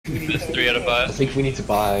That's 3 out of 5. I think we need to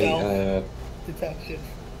buy. Detection.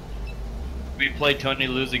 We play Tony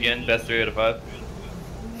lose again. Best 3 out of 5.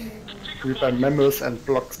 We buy members and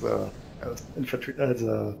block the infantry,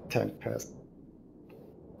 the tank pass.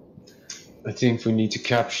 I think we need to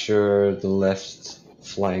capture the left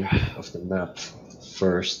flank of the map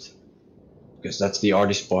first, because that's the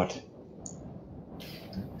arty spot.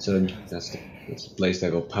 So that's the place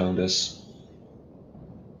that will pound us.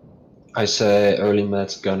 I say early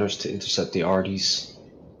Mets gunners to intercept the arties.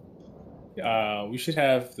 We should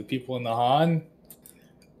have the people in the Han.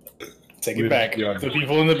 Take it back. The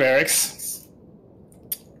people in the barracks.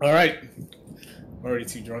 All right. I'm already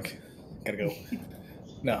too drunk. Gotta go.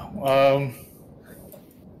 No.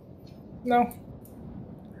 No.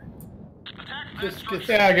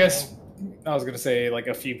 Yeah, I guess I was gonna say like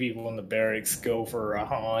a few people in the barracks go for a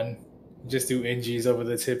Han. Just do NGs over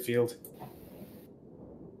the tip field.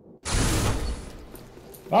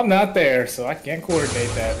 I'm not there, so I can't coordinate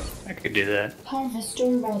that. I could do that. Harvester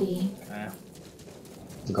ready.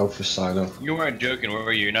 Go for silo. You weren't joking,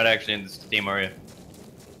 were you? You're not actually in this team, are you?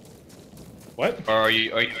 What? Or are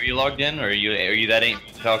you logged in? Or are you that ain't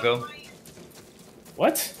Falco?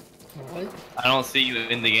 What? What? I don't see you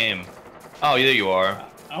in the game. Oh, there you are.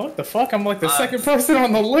 Oh, what the fuck? I'm like the second person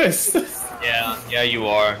on the list. Yeah, you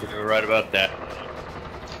are. You're right about that.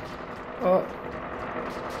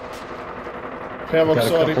 Got a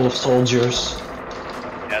couple of soldiers.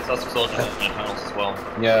 Yeah, I saw some soldiers in the tunnels as well.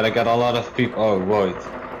 Yeah, they got a lot of people. Oh, wait.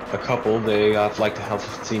 A couple, they have like the health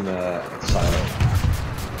of the team at silo.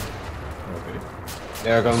 Okay.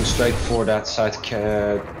 They're going straight for that side,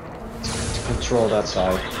 to control that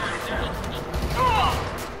side.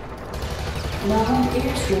 Naval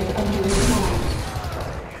airstrip under attack.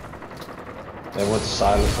 They want the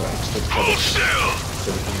silo for extra credits.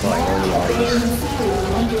 So they can buy early armies.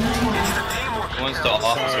 Under attack. He wants to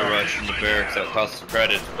officer rush in the barracks, that costs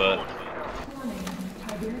credits, but...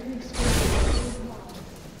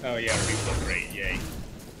 Oh yeah, refill rate, yay.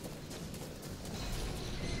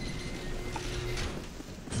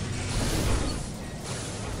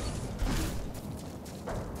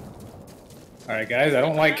 Alright guys, I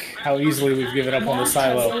don't like how easily we've given up on the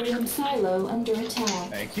silo. Silo under attack.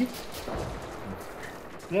 Thank you.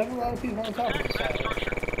 We have a lot of people on top of the silo.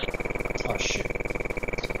 Oh shit.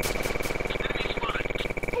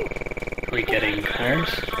 Are we getting clearance?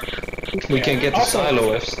 We can get the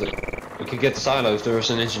silo if we can get the silo if there's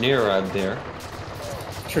an engineer out there.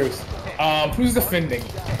 Truth. Who's defending?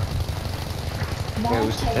 Yeah,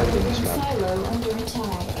 who's defending this map? Silo under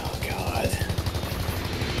attack. Oh god.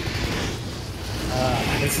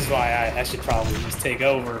 This is why I should probably just take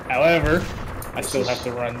over. However, I still have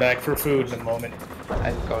to run back for food in a moment.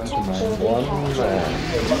 I'm going to my one man.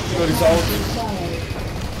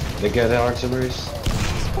 They get the artilleries.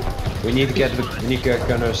 We need to get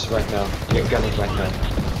gunners right now. Get gunners right now.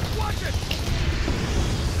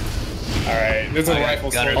 Alright, there's a rifle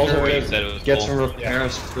gunners soldier. are where you said it was Get full. some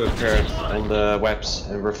repairs prepared on the webs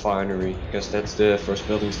and refinery, because that's the first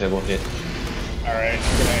buildings they will hit. Alright,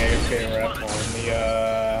 I'm gonna AFK rep on the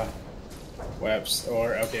webs,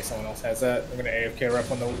 or okay, someone else has that. I'm gonna AFK rep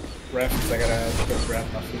on the ref because I gotta go grab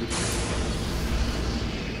my food.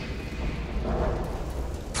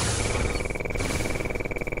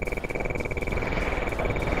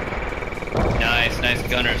 Nice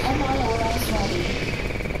gunners. MRLS ready.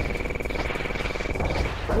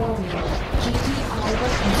 Warning. GTI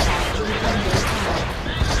weapon factory under attack.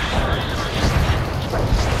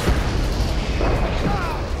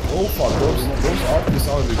 Oh fuck, those armies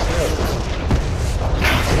are repaired.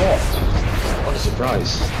 What? What a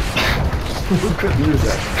surprise. Who could use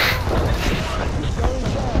that?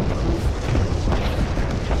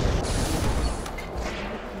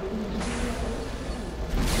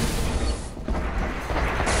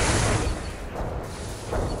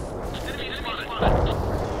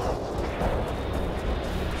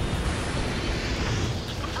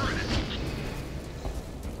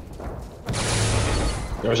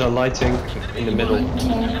 There's a lighting in the middle.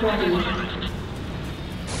 Tank ready.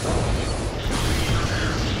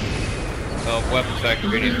 Oh, weapons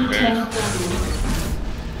factory needs repairs. Tank ready.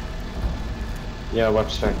 Yeah,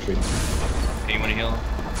 weapons factory. Okay, you wanna heal?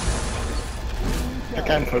 I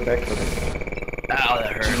can't fall back for this. Ow,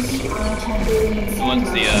 that hurts. Anti-building Who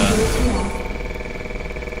wants the, under attack.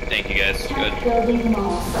 Thank you guys, good. Building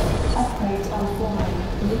lost. Upgrades offline.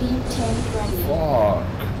 Medium tank ready. Fuck.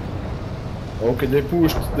 Okay,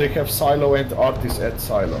 they have silo and artists at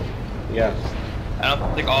silo. Yeah. I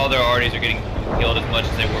don't think all their arties are getting killed as much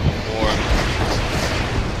as they were before.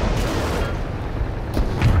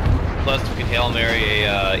 Plus, we could Hail Mary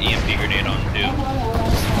a EMP grenade on too.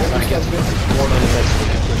 MRLS ready.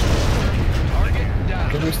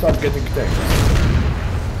 we start getting tanks?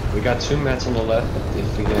 We got 2 mats on the left, but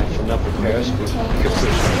if we have enough repairs, we can push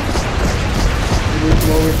them. We need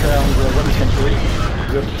more repair on the weapons factory.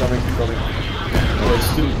 Yep, coming. Oh, it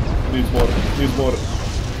still needs water.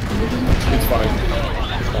 It's fine.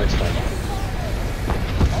 It's fine.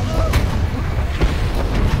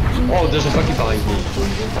 Oh, there's a buggy behind me.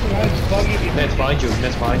 Net behind you,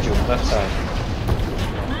 left side.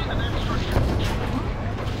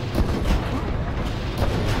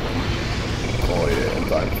 Oh yeah,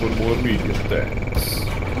 time for more medium tanks.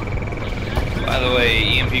 By the way,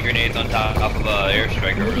 EMP grenades on top of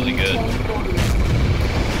airstrike are really good.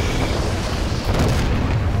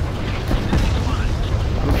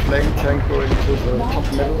 Flame tank going to the top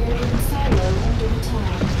middle.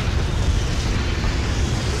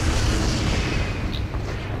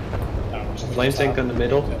 Flame tank in the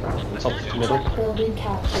middle, on top of the middle. Building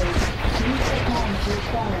captured. New technology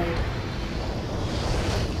acquired.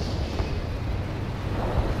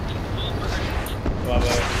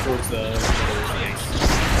 Towards the middle.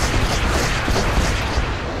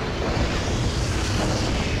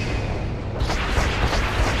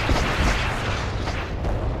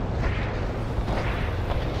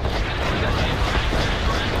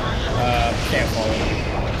 Can't follow,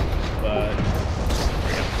 but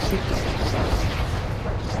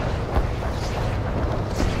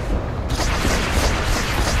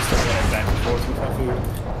still going back and forth with my food.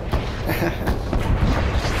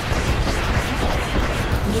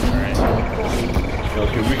 Alright.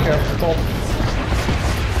 Okay, we have top.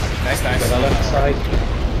 Nice. On the left side.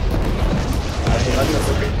 That's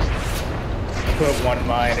okay. Put one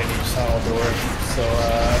mine in each tunnel door, so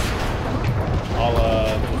I'll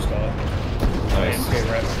just go. Nice. Okay,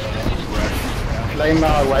 rush. Flame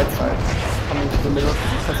right side. Coming to the middle.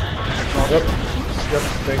 Yep,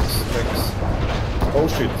 thanks. Oh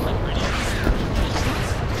shit.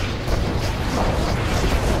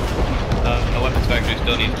 The weapons factory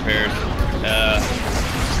still needs repairs.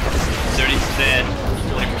 30%,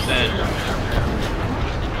 20%.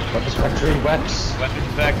 Weapons factory, webs.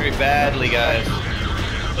 Weapons factory badly, guys.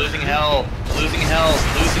 Losing health.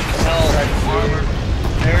 Armor.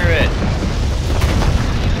 Repair it.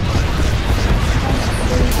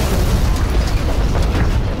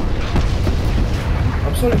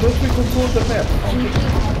 I'm sorry, don't we control the map?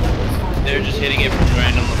 They're just hitting it from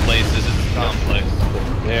random places. It's complex.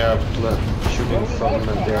 They are shooting from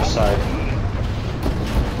their side.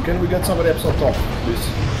 Can we get somebody else on top, please?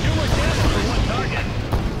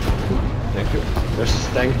 Thank you. There's a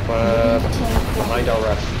tank behind our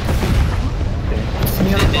ref.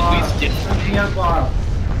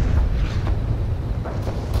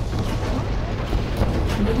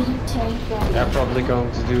 They're probably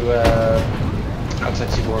going to do outside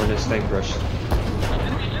Seaboard in this tank rush.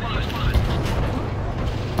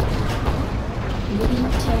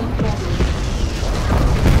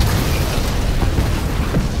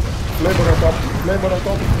 Flavor on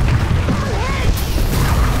top.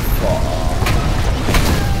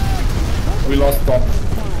 We lost top.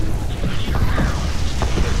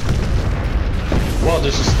 Well,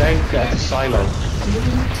 there's a tank at the silo.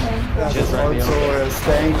 There's Just right also beyond. a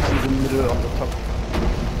tank in the middle of the top.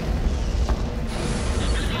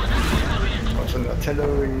 Also an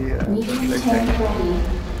artillery and flame tank.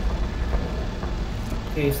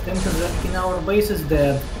 Okay, tank in our base is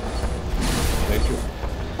dead. Thank you.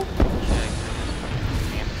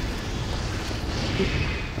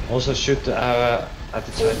 Also shoot at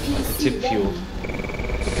the tip fuel,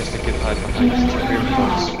 because they get high points.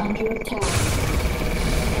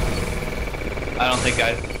 I don't think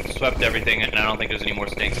I swept everything, and I don't think there's any more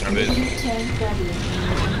stinks in our booth.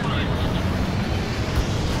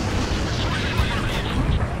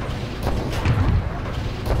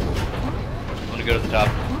 I'm gonna go to the top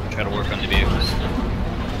and try to work on the vehicles.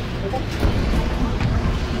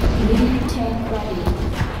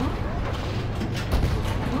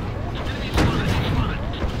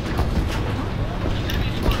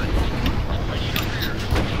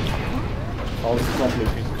 All is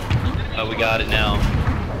completely. Oh, we got it now.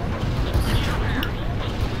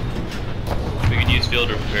 We can use field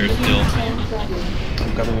repair still.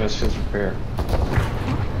 I'm coming with field repair.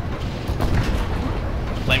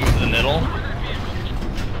 Flaming to the middle.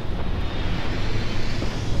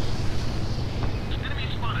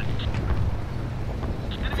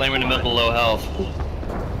 Flamer in the middle, low health.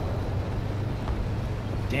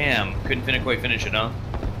 Damn, couldn't quite finish it, huh?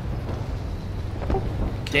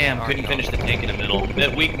 Damn, couldn't finish the tank in the middle.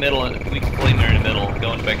 That weak middle, weak flamer in the middle,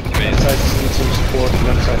 going back to the base. Left side needs some support,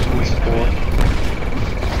 left side needs support.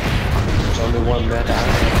 There's only one mat out.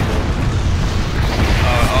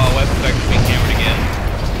 Oh, weapon factor's being hammered again.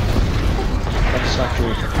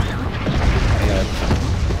 Satisfactory.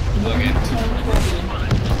 Medium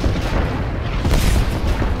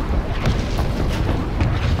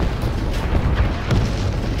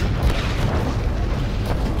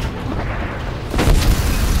tank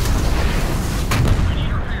ready.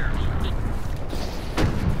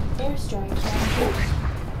 Airstrike on course.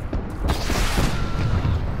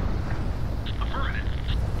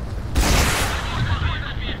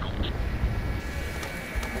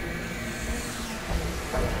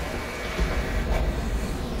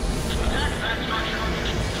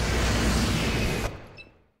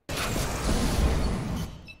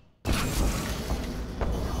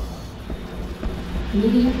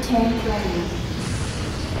 Medium tank ready.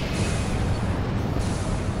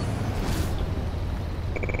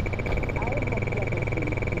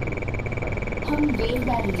 Humvee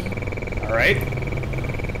ready. All right.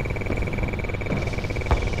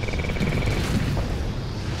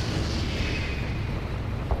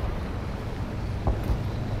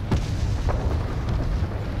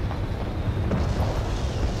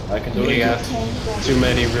 I can only have too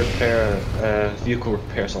many vehicle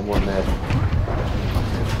repairs on one map.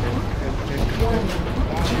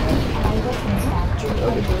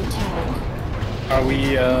 Are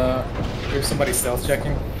we, there's somebody stealth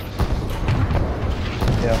checking?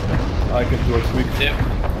 Yeah, I can do it quick.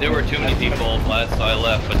 There were too many people last I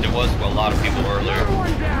left, but there was a lot of people earlier.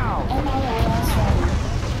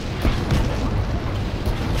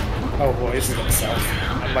 Oh boy, this is gonna suck.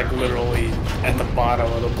 I'm like literally at the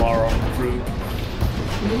bottom of the bar on the group.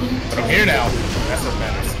 But I'm here now. That's what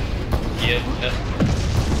matters. Yeah.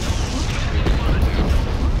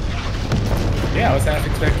 Yeah, I was half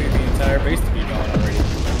expecting the entire base to be gone already. We're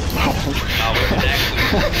actually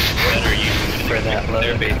better using for that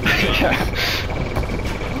their base.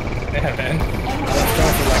 Yeah, man. Let's go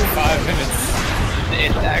for like 5 minutes.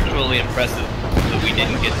 It's actually impressive that we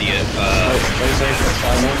didn't get the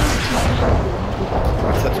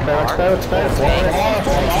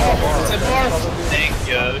Thank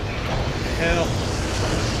you. Hell.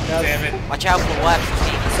 Damn it. Watch out for webs.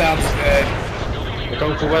 Sounds good. We're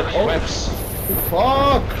going for webs.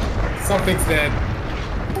 Fuck! Something's dead.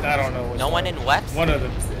 I don't know. No one in webs? One of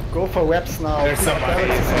them's dead. Go for webs now. There's somebody.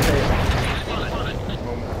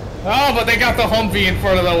 Oh, but they got the Humvee in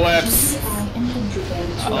front of the webs.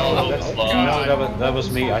 That was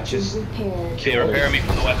me. I just... Okay, repair me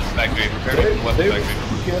from the weapons factory. Repair me from the weapons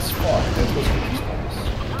factory. Guess what? That was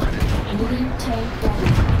Medium tank ready.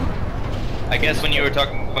 I guess when you were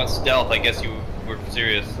talking about stealth, I guess you were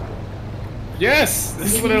serious. Yes!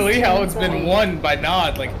 This is literally how it's been won by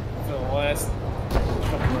Nod, like, for the last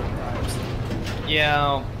couple of times.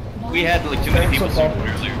 Yeah, we had like too many people super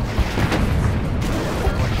earlier.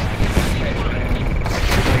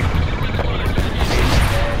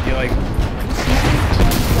 You're like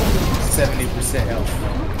 70% health.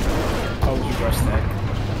 How would you rush that?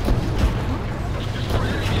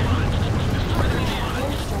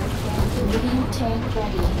 Medium tank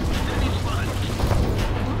ready.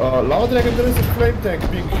 Loud Dragon, there is a flame tank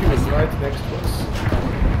being used right next to us.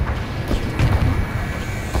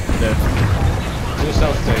 Dead. 2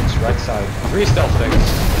 stealth tanks, right side. 3 stealth tanks. 3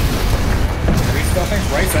 stealth tanks,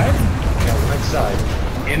 right side? Yeah, right side.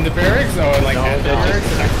 In the barracks or like no, at the barracks?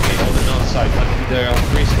 On the north side. But there are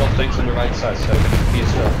 3 stealth tanks on the right side, so it could be a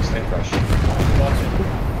tank rush.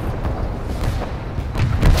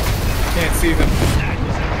 Can't see them.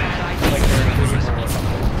 Like they're invisible or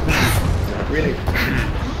something. Really?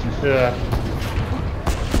 Yeah.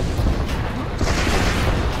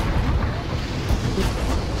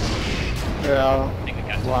 Yeah.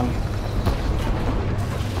 One.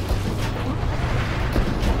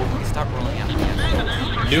 Start rolling out.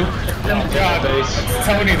 New? Oh god, it's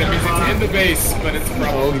Tony, that means it's in the base, but it's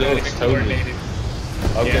probably no, it's coordinated.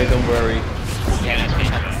 Okay, yeah. don't worry.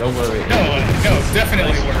 Don't worry. No,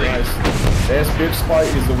 definitely worry. There's big spy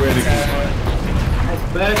is the way to go.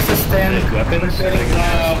 Barracks is standing.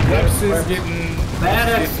 Webs is getting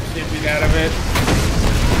Barracks. shit beat out of it.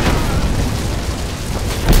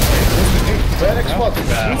 Barracks what?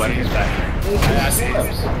 Weapons factory. I see it.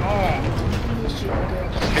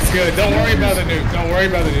 It's good. Don't worry about the nuke. Don't worry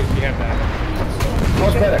about the nuke. We have that.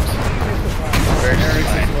 What's barracks? Barracks is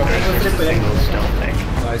what it is.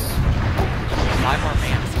 Nice. 5 more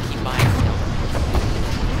mans. Keep buying.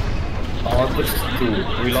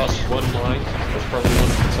 We lost 1 mine. That's probably 1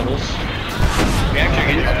 of the tunnels. We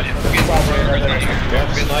actually get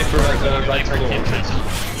sniper at the right tunnel.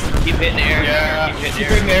 Keep hitting the air. Yeah, keep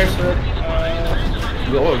hitting the air, sir.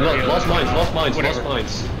 Oh, no, lost mines.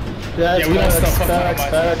 Yeah, Yeah, we lost stuff. barracks. I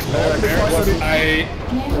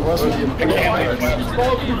There was already a can't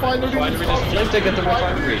believe Flame tank at the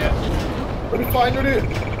refinery.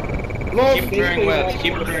 Keep throwing webs.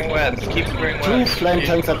 Keep throwing webs. Keep throwing Two webs. flame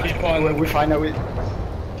tanks at the refinery.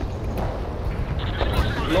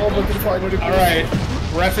 Alright,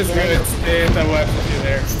 ref is good. Stay at the west if you're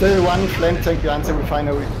there. Still one flame tank behind the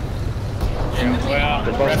refinery. Yeah,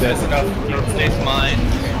 well, ref has enough. Stays mine.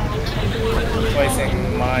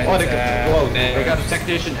 Placing mines. Oh, they got a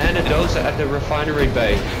technician and a dozer at the refinery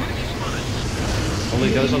bay. Only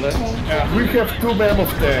those on left? Yeah. We have 2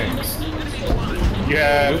 mammoth tanks. You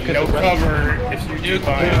have no cover if you do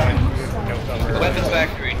buy one. No cover. Weapons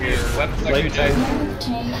factory here. Weapons factory.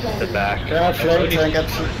 The back. Yeah, flame tank at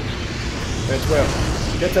well.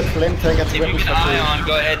 Get that flame tank at the If you weapons can factory. ion,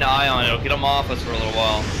 go ahead and ion. It'll get them off us for a little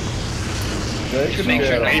while. Just make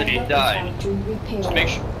sure not to die. Just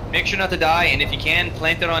make sure not to die, and if you can,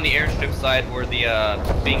 plant it on the airstrip side where the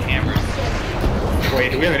being hammers.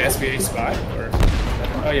 Wait, do we have an SBA spot? Or...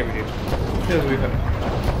 Oh yeah, we do. Yes, we have.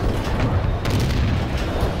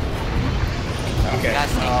 Okay. Guys,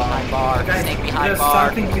 snake behind bar. Guys, Snake behind there's bar.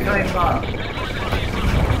 something behind bar.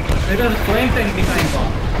 There's a flame tank behind bar.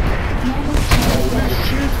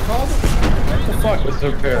 What the fuck? Let's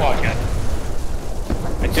repair. Oh, God.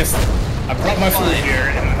 I brought my food here,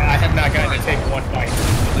 and I have not gotten to take one bite.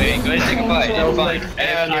 Wait, go ahead and take a bite. It's fine.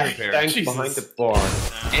 And AFK repair. tanks Jesus. behind the bar.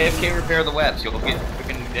 AFK repair the webs. You'll get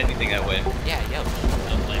freaking anything that way. Yeah, yo.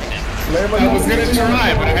 I was gonna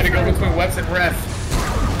try, but I had to go between webs and ref.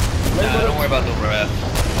 Nah, don't worry about the ref.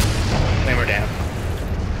 Flamer down.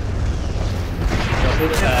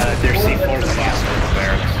 Their C4 spots for the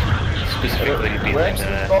barracks. Specifically behind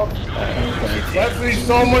Let's see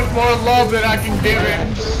so much more love that I can give it.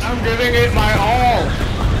 I'm giving it my all.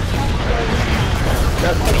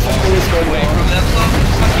 That's exactly what's going Away on. from them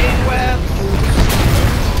fucking webs.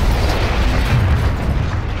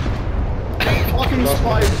 Fucking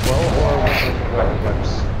spy.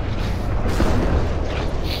 Webs.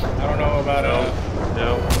 I don't know about No.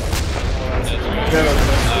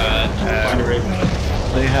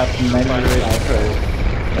 They have many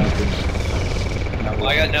I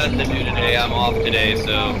got nothing to do today. I'm off today,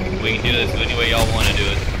 so we can do this any way y'all want to do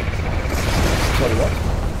it. Sorry, what?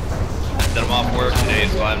 I said I'm off work today,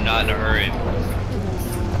 so I'm not in a hurry.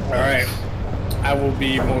 Alright. I will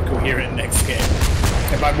be more coherent next game.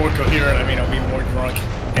 And by more coherent, I mean I'll be more drunk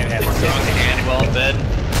and have Drunk and well fed.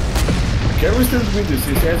 Can we still win this?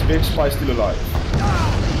 Is SBH Spy still alive?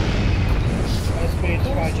 SBH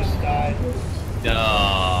Spy just died.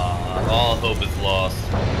 All hope is lost.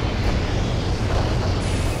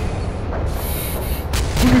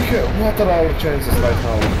 What are our chances right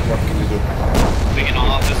now? What can we do? We can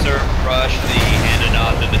officer rush the hand and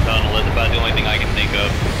nod to the tunnel. That's about the only thing I can think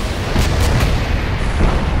of.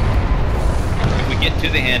 If we get to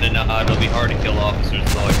the hand and nod, it'll be hard to kill officers.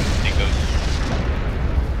 That's all I can think of.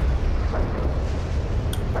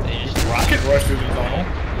 They just rocket rush through the tunnel.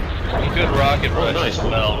 You could rocket rush nice. as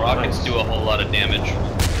well. Rockets do a whole lot of damage.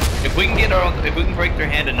 If we can break their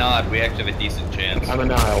hand and nod, we actually have a decent chance. I'm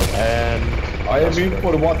an aisle, and I am in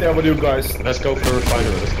for whatever you guys. let's go for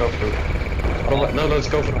refinery. Let's go for. No, let's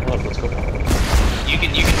go for the hub. Let's go. You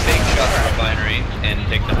can take shot the refinery and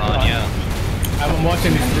take the Han, yeah. I'm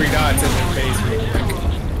watching these 3 dots in their face real quick.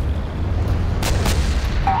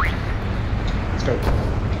 Let's go.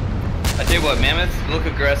 I tell you what, mammoths look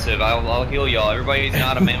aggressive. I'll heal y'all. Everybody's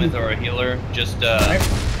not a mammoth or a healer. Just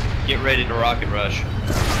get ready to rocket rush.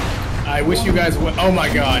 I wish you guys would. Oh my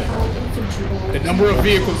god. The number of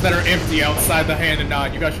vehicles that are empty outside the hand and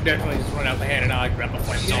nod. You guys should definitely just run out the hand and nod, grab a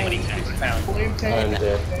flame. So many tanks in town. Flame tank. I'm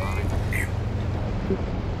dead.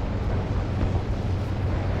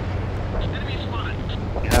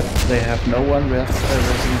 They have no one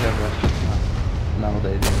resting their rest. Now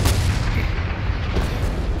they do.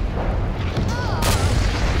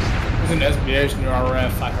 There's an SBH near our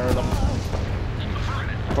ref. I heard them.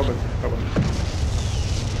 Probably.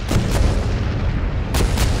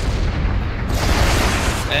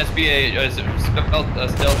 SBA is a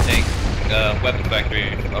stealth tank, weapon factory,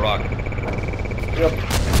 Iraq. Yep.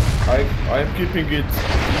 I am keeping it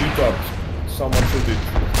lit up. Someone shoot it.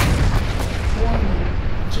 Warning.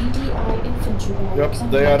 GDI infantry barracks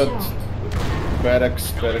Yep, they are under at attack. barracks.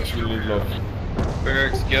 Barracks will need love.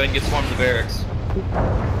 Barracks, go ahead and get swarmed to the barracks.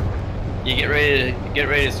 You get ready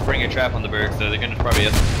to spring a trap on the barracks though. They're gonna probably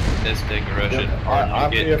take a rush it Yep, or I'm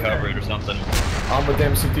get here. covered or something. I'm at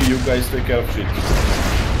MCT, you guys take care of shit.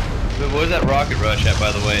 But what was that rocket rush at,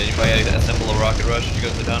 by the way? Anybody assemble a rocket rush? Did you go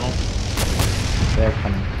to the tunnel? They're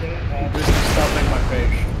coming. This is stuff in my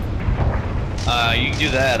face. You can do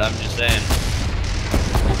that, I'm just saying.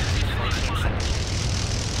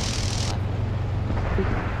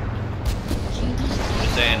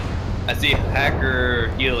 Just saying. I see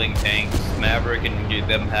Hacker healing tanks, Maverick and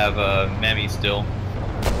them have Mammy still.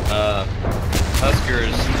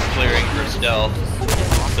 Husker's clearing for stealth,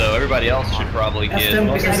 so everybody else should probably get...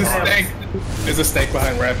 There's a snake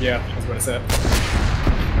behind Rev, yeah, I was gonna say.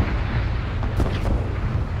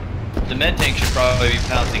 The med tank should probably be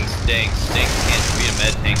pouncing Stanks. Stanks can't beat a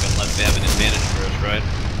med tank unless they have an advantage for us, right?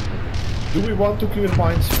 Do we want to clear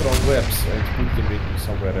mines from webs and put them in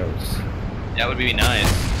somewhere else? That would be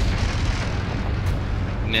nice.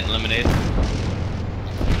 Mint lemonade.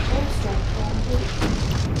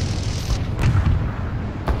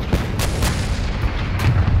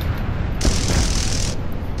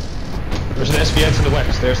 There's an SVH in the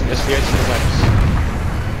webs. There's an SVH in the webs.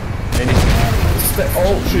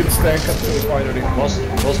 Oh shit, Stank at the refinery. Lost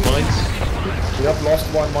mines. We have lost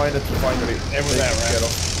one mine at the refinery. It was that, right?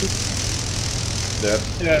 Dead.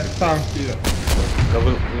 Yeah, found you. No,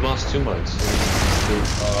 we lost 2 mines.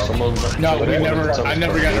 Someone. No, I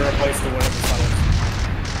never got to replace the one at the tunnel.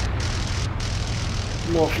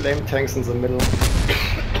 More flame tanks in the middle.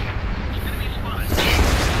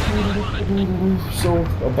 So,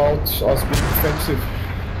 about us being defensive.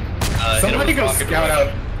 Somebody go scout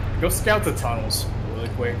out. Go scout the tunnels really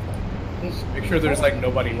quick. Make sure there's like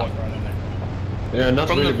nobody walking around in there. They're not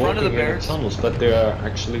From really the front of the walking in barracks? tunnels, but they are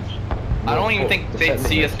actually... I don't even think they'd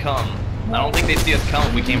see us come. I don't think they'd see us come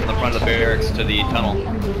if we came from the front of the barracks to the tunnel.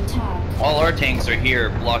 All our tanks are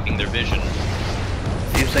here blocking their vision.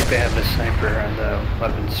 Seems like they have a sniper on the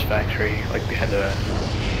weapons factory, like behind the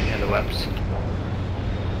webs.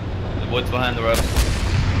 The woods behind the ropes.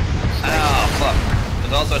 Ah, fuck.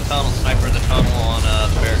 There's also a tunnel sniper in the tunnel on the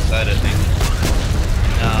barracks side, I think.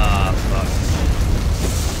 Ah, fuck.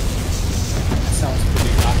 Sounds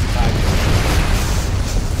pretty occupied.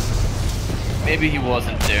 Maybe he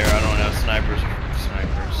wasn't there, I don't know. Snipers.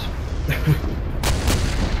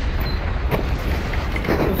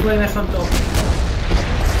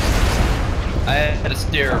 I had to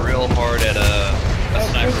stare real hard at a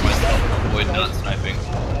sniper myself to avoid not sniping.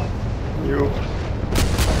 You.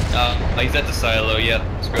 He's at the silo, yeah.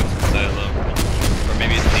 Scrub's at the silo. Or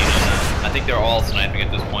maybe it's Xenon. I think they're all sniping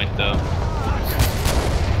at this point, though.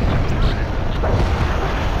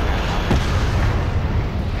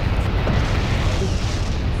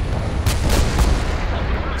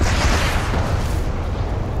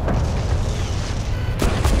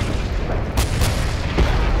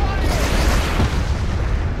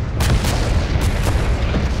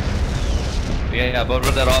 Yeah, but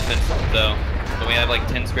with that offense, though. So we have like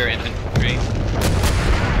 10 spare infantry.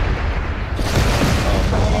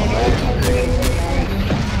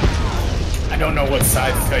 I don't know what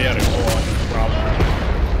side to tell you how to go on. Is the problem.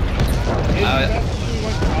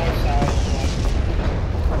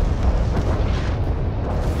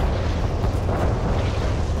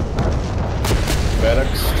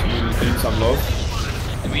 Barracks, you need some love.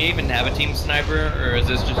 Do we even have a team sniper, or is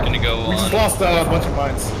this just gonna go on? We just lost a bunch of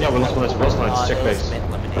mines. Yeah, we lost mines. Check base.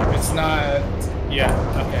 It's not. Yeah.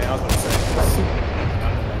 Okay, I was gonna say.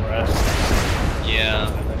 Yeah.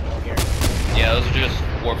 Yeah, those are just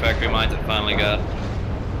War Factory mines that finally got.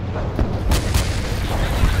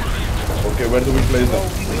 Okay, where do we place them?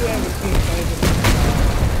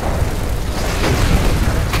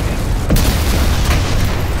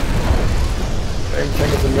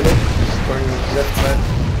 Tank in the middle. Going left side.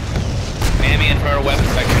 Mammy in front of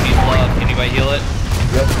weapons factory needs love. Can anybody heal it?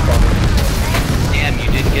 Yep, Damn, you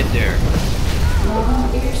did get there.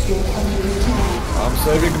 I'm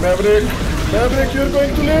saving Maverick. Maverick, you're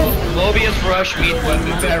going to live. Mobius rush meet weapons.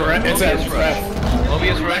 It's at Ref.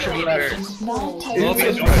 Mobius rush meet barracks.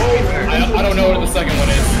 Mobius rush meet barracks. I don't know what the second one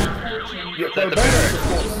is. It's at the barracks.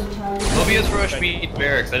 Mobius rush meet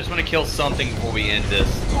barracks. I just want to kill something before we end this.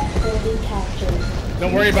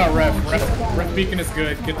 Don't worry about Ref. Ref beacon is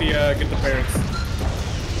good. Get the barracks.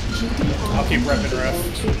 I'll keep repping Ref.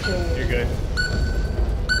 You're good.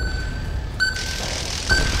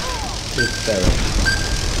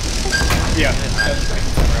 Yeah.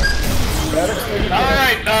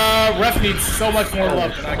 Alright, Ref needs so much more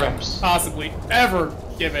love than I can possibly ever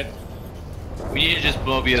give it. We need to just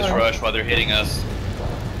Mobius rush while they're hitting us.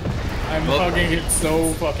 I'm hugging it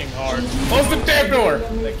so fucking hard. Close the damn door!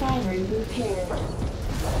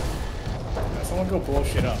 Someone go blow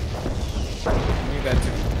shit up. I need that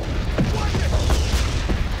too.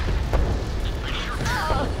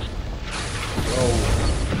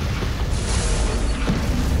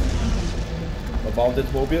 About that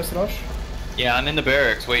Mobius rush? Yeah, I'm in the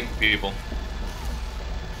barracks waiting for people.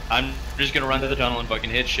 I'm just gonna run to the tunnel and fucking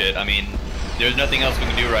hit shit. I mean, there's nothing else we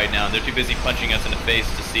can do right now. They're too busy punching us in the face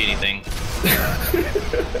to see anything.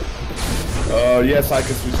 Yes, I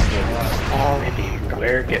can switch to Maybe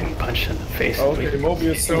we're getting punched in the face. Okay,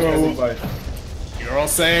 Mobius, so you're all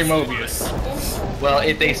saying Mobius. Well,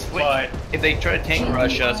 if they try to tank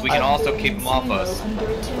rush us, we can also keep them off us.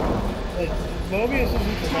 Mobius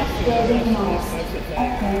isn't the best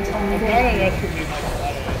should be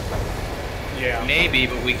my Yeah. Maybe,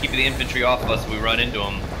 but we keep the infantry off of us if we run into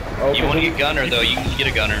them. Okay, You want to get gunner though? You can get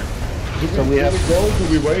a gunner. So we have to go. Do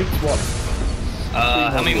we wait? What?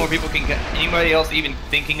 How many more people can? Anybody else even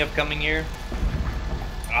thinking of coming here?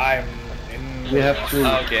 I'm in. We have to.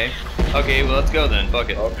 Okay. Okay. Well, let's go then. Fuck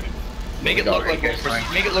it. Okay. Make it look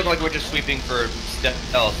like we're just sweeping for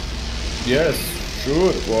stealth. Yes,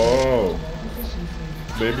 sure. Whoa.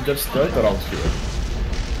 Maybe there's stealth around here.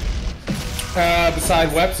 Beside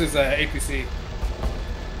Weps is APC.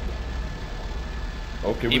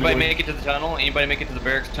 Okay. Anybody make it to the tunnel? Anybody make it to the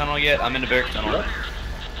barracks tunnel yet? I'm in the barracks tunnel.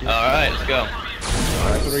 Alright, let's go.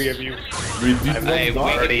 Three of you. I'm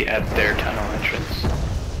already at their tunnel entrance.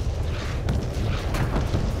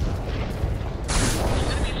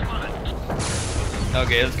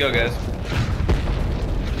 Okay, let's go, guys.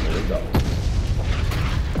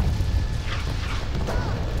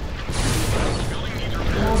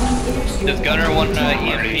 Does Gunner want to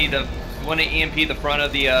EMP the front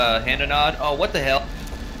of the hand nod? Oh, what the hell?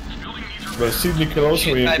 But Sydney can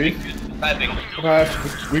also EMP. Typing.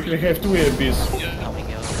 We can have two EMPs.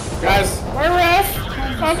 Guys, my ref!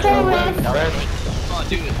 I'm for ref! Come on,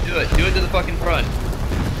 do it to the fucking front.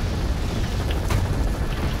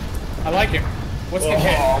 I like him. What's the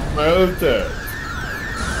hit? Oh, melted.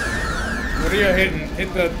 What are you hitting? Hit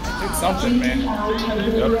something, man.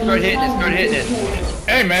 Start hitting it.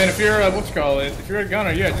 Hey, man, if you're if you're a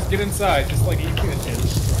gunner, yeah, just get inside. Just like EQ and shit.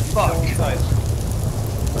 Fuck. Inside.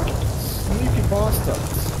 Sneaky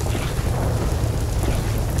bastards.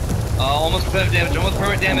 Almost permanent damage. Almost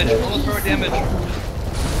permanent damage.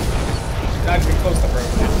 Not even close to broken.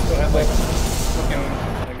 Still had like fucking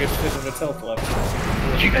a good fifth of its health left.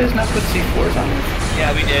 Did you guys not put C4s on this?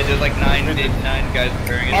 Yeah, we did. There's like nine guys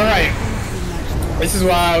carrying it. All right. This is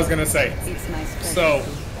what I was gonna say. So,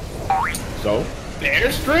 the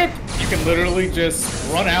airstrip, you can literally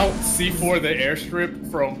just run out, C4 the airstrip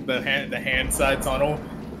from the hand side tunnel,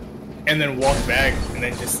 and then walk back, and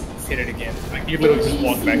then just hit it again. Like you literally just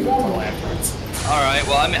walk back to the tunnel afterwards. All right.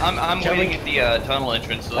 Well, I'm waiting at the tunnel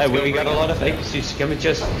entrance. So hey, we got a lot of APCs. Can we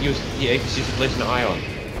just use the APCs to place an eye on?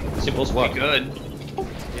 Simple as what? Good.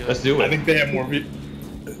 Let's do it. I think they have more.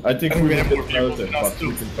 I think we have more people.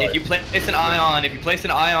 If you place an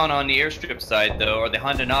ion, on the airstrip side though, or the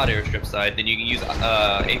Honda Nod airstrip side, then you can use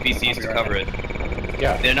APCs to cover it.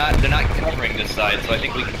 Yeah. They're not covering this side, so I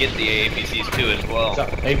think we can get the APCs too as well. So,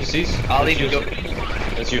 APCs? I'll even go.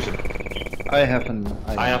 Let's use them. I have an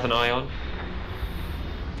ion. I have an ion.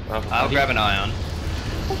 I'll grab an ion.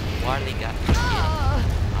 Warley got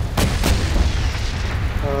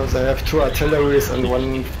They have two artilleries and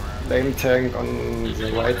one flame tank on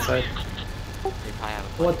the right side.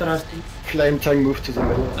 What trust? Flame tank move to the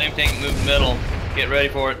middle. Flame tank move middle. Get ready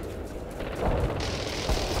for it.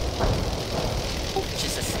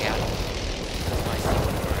 just a scout.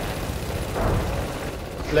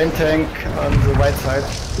 Flame tank on the right side.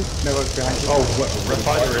 Never behind you. Oh,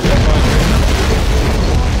 refinery.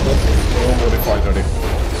 Refinery.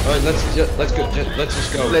 Alright, let's just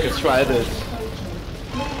go. Let's try this.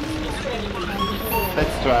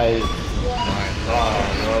 Let's try it.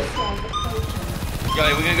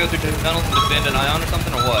 Guys, we gonna go through the tunnels and defend an ion or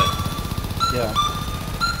something, or what? Yeah.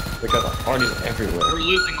 We got armies everywhere. We're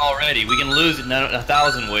losing already. We can lose in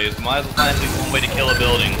 1,000 ways. Might as well find at least one way to kill a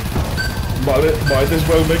building. Might as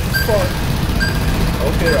well make it fun.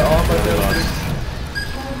 Okay,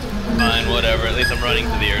 Fine, whatever. At least I'm running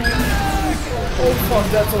to the air. Oh fuck,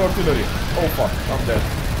 that's an artillery. Oh fuck, I'm dead.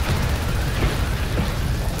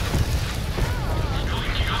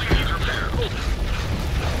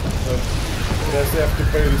 Yes, they have to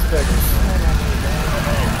pay respect.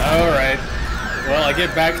 Alright. Well, I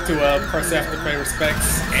get back to press F to pay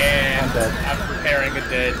respects, and I'm preparing a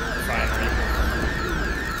dead refinery.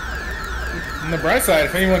 On the bright side,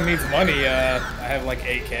 if anyone needs money, I have like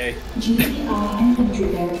 8K. GPR infantry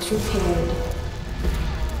barracks repaired.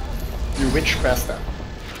 You witch bastard.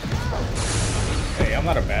 Hey, I'm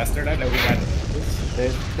not a bastard. I know we got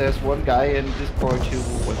this. There's one guy in Discord who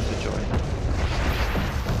wants to join.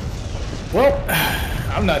 Well,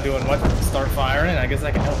 I'm not doing much but start firing. I guess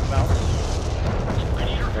I can help him out.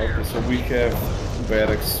 Okay, so we have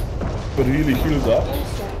barracks really healed up.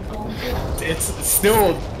 It's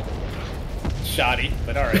still shoddy,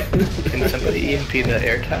 but alright. Can somebody EMP the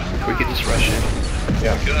air tower? We could just rush in.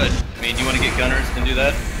 Yeah. Good. I mean, do you want to get gunners and do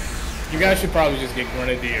that? You guys should probably just get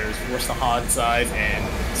grenadiers, force the hard side, and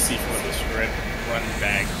see for the strip, run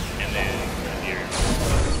back, and then grenadiers.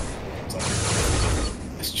 So,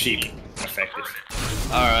 it's cheap and effective.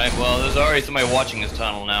 Alright, well, there's already somebody watching this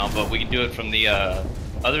tunnel now, but we can do it from the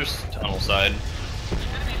other tunnel side.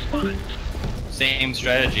 Same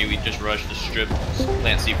strategy, we just rush the strip,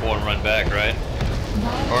 plant C4 and run back, right?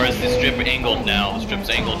 Or is the strip angled now? The strip's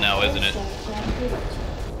angled now, isn't it?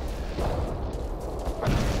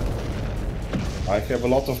 I have a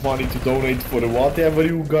lot of money to donate for whatever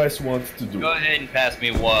you guys want to do. Go ahead and pass me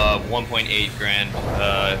 1.8 grand,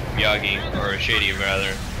 Yagi, or Shady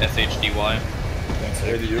rather, SHDY.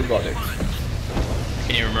 Shady, you got it. I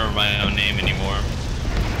can't even remember my own name anymore.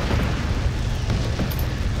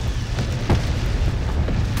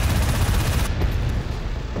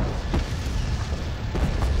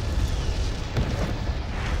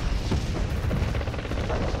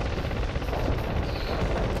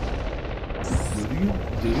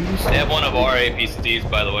 They have one of our APCs,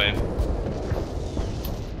 by the way.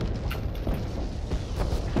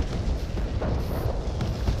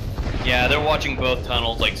 Yeah, they're watching both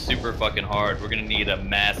tunnels like super fucking hard. We're gonna need a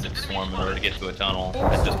massive swarm in order to get to a tunnel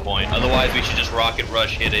at this point. Otherwise, we should just rocket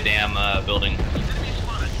rush hit a damn building.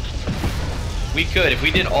 We could, if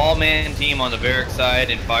we did all-man team on the barrack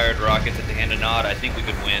side and fired rockets at the hand of Nod, I think we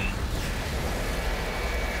could win.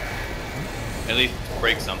 At least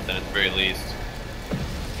break something, at the very least.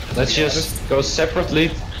 Let's just go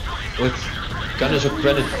separately with gunners or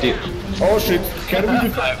grenadier. Oh shit, can we do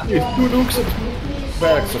 2 nukes at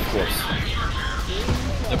barracks, of course.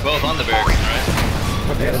 They're both on the barracks, right?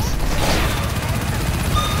 Yes.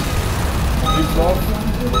 Please love.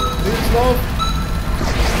 Please love.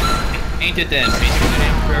 Paint it then, paint it with an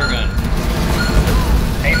air gun.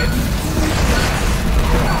 Paint it.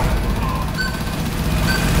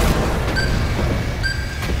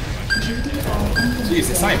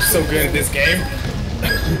 Jesus, I am so good at this game.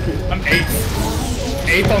 I'm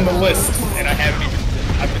 8th on the list, and I've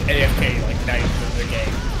been AFK like 9th of the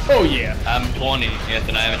game. Oh yeah. I'm 20th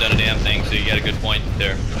and I haven't done a damn thing, so you got a good point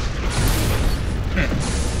there.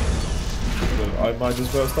 Well, I might as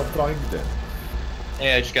well stop trying then.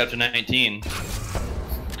 Hey, I just got up to 19.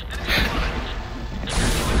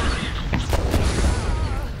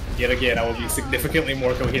 Yet again, I will be significantly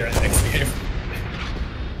more coherent next game.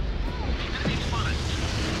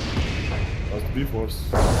 B-force.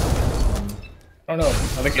 I don't know.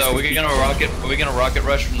 I think so we're gonna rocket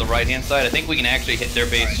rush from the right hand side. I think we can actually hit their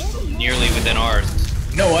base nearly within ours.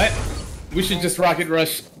 You know what? We should just rocket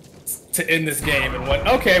rush to end this game and what?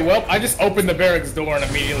 Okay, well, I just opened the barracks door and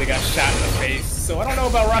immediately got shot in the face. So I don't know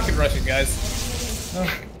about rocket rushing, guys.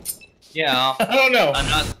 Yeah. I don't know. I'm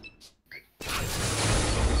not.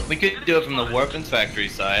 We could do it from the weapons factory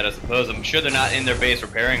side, I suppose. I'm sure they're not in their base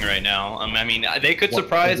repairing right now. I mean, they could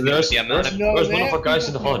surprise me with the amount of... There's one of our guys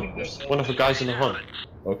in the hunt. There's one of our guys in the hunt.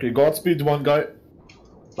 Okay, Godspeed, one guy.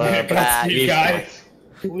 Godspeed, guy.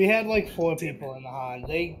 We had like 4 people in the Han.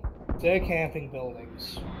 They're camping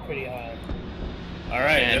buildings pretty high.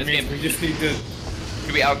 Alright, that means we just need to...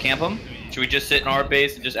 Should we out-camp them? Should we just sit in our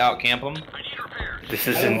base and just out-camp them? This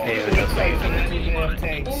isn't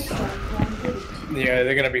Yeah,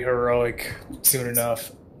 they're gonna be heroic soon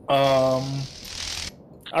enough. Alright,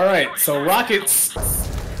 so rockets.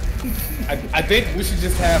 I think we should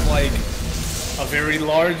just have like a very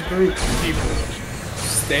large group of people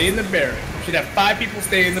stay in the barracks. We should have 5 people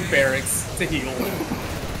stay in the barracks to heal.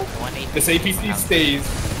 This APC stays,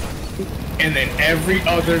 and then every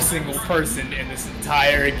other single person in this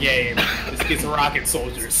entire game just gets rocket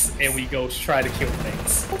soldiers, and we go try to kill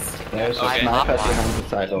things. There's a sniper behind the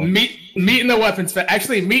silo. Meet in the weapons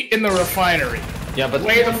actually meet in the refinery. Yeah, but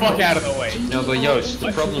way the fuck out of the way. No, but Joost,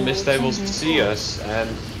 the problem is they will see us and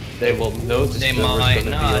they will notice they that might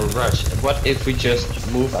we're gonna be a rush. What if we just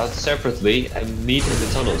move out separately and meet in the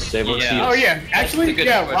tunnels? They will see us. Oh yeah, actually,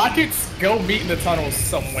 yeah, question. rockets go meet in the tunnels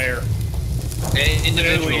somewhere.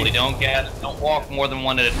 Individually, don't walk more than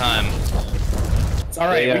one at a time. It's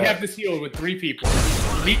alright, we have this healed with 3 people.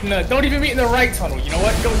 Meet in the, don't even meet in the right tunnel, you know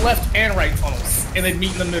what? Go left and right tunnels, and then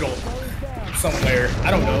meet in the middle. Somewhere.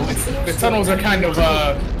 I don't know. The tunnels are kind of,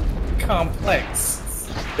 complex.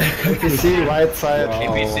 APC right side.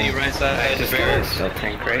 APC right side. Just got a stealth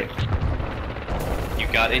tank, right? You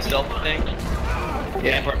got a stealth tank?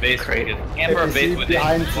 Yeah. Camp our base. Great. Camp our base with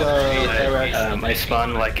behind the barracks. I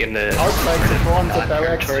spawned like in the outside the front the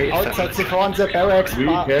barracks. Outside the front the barracks. We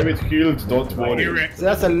have it healed, don't worry.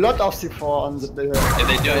 There's a lot of C4 on the barracks. Did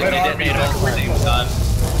they do it? They detonate all at the same time.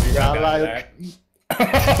 Yeah, like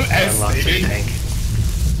As Unlock the stated. tank.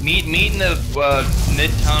 Meet in the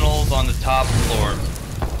mid tunnels on the top floor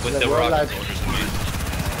with the There were rocket like soldiers.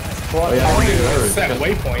 four Oh, yeah, I tanks. think it's set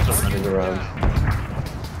waypoints. Running around.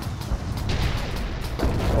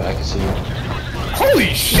 Oh, I can see you.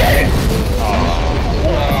 Holy shit!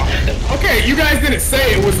 Okay, you guys didn't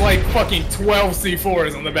say it was like fucking 12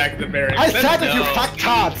 C4s on the back of the barracks. I said it, you No.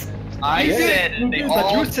 fucktards! I You said did. they But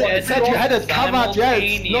all you said you had it covered,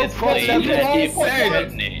 yes, no problem. simultaneously You said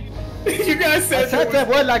detonate. You guys I said said there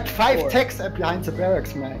were like 5 four. techs behind the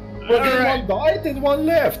barracks, man. Well, then Alright. one died and one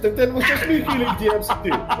left, and then it was just me killing the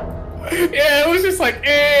MCT. Yeah, it was just like,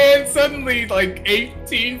 and suddenly like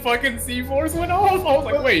 18 fucking C4s went off. I was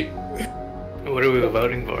like, wait. What are we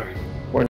voting for?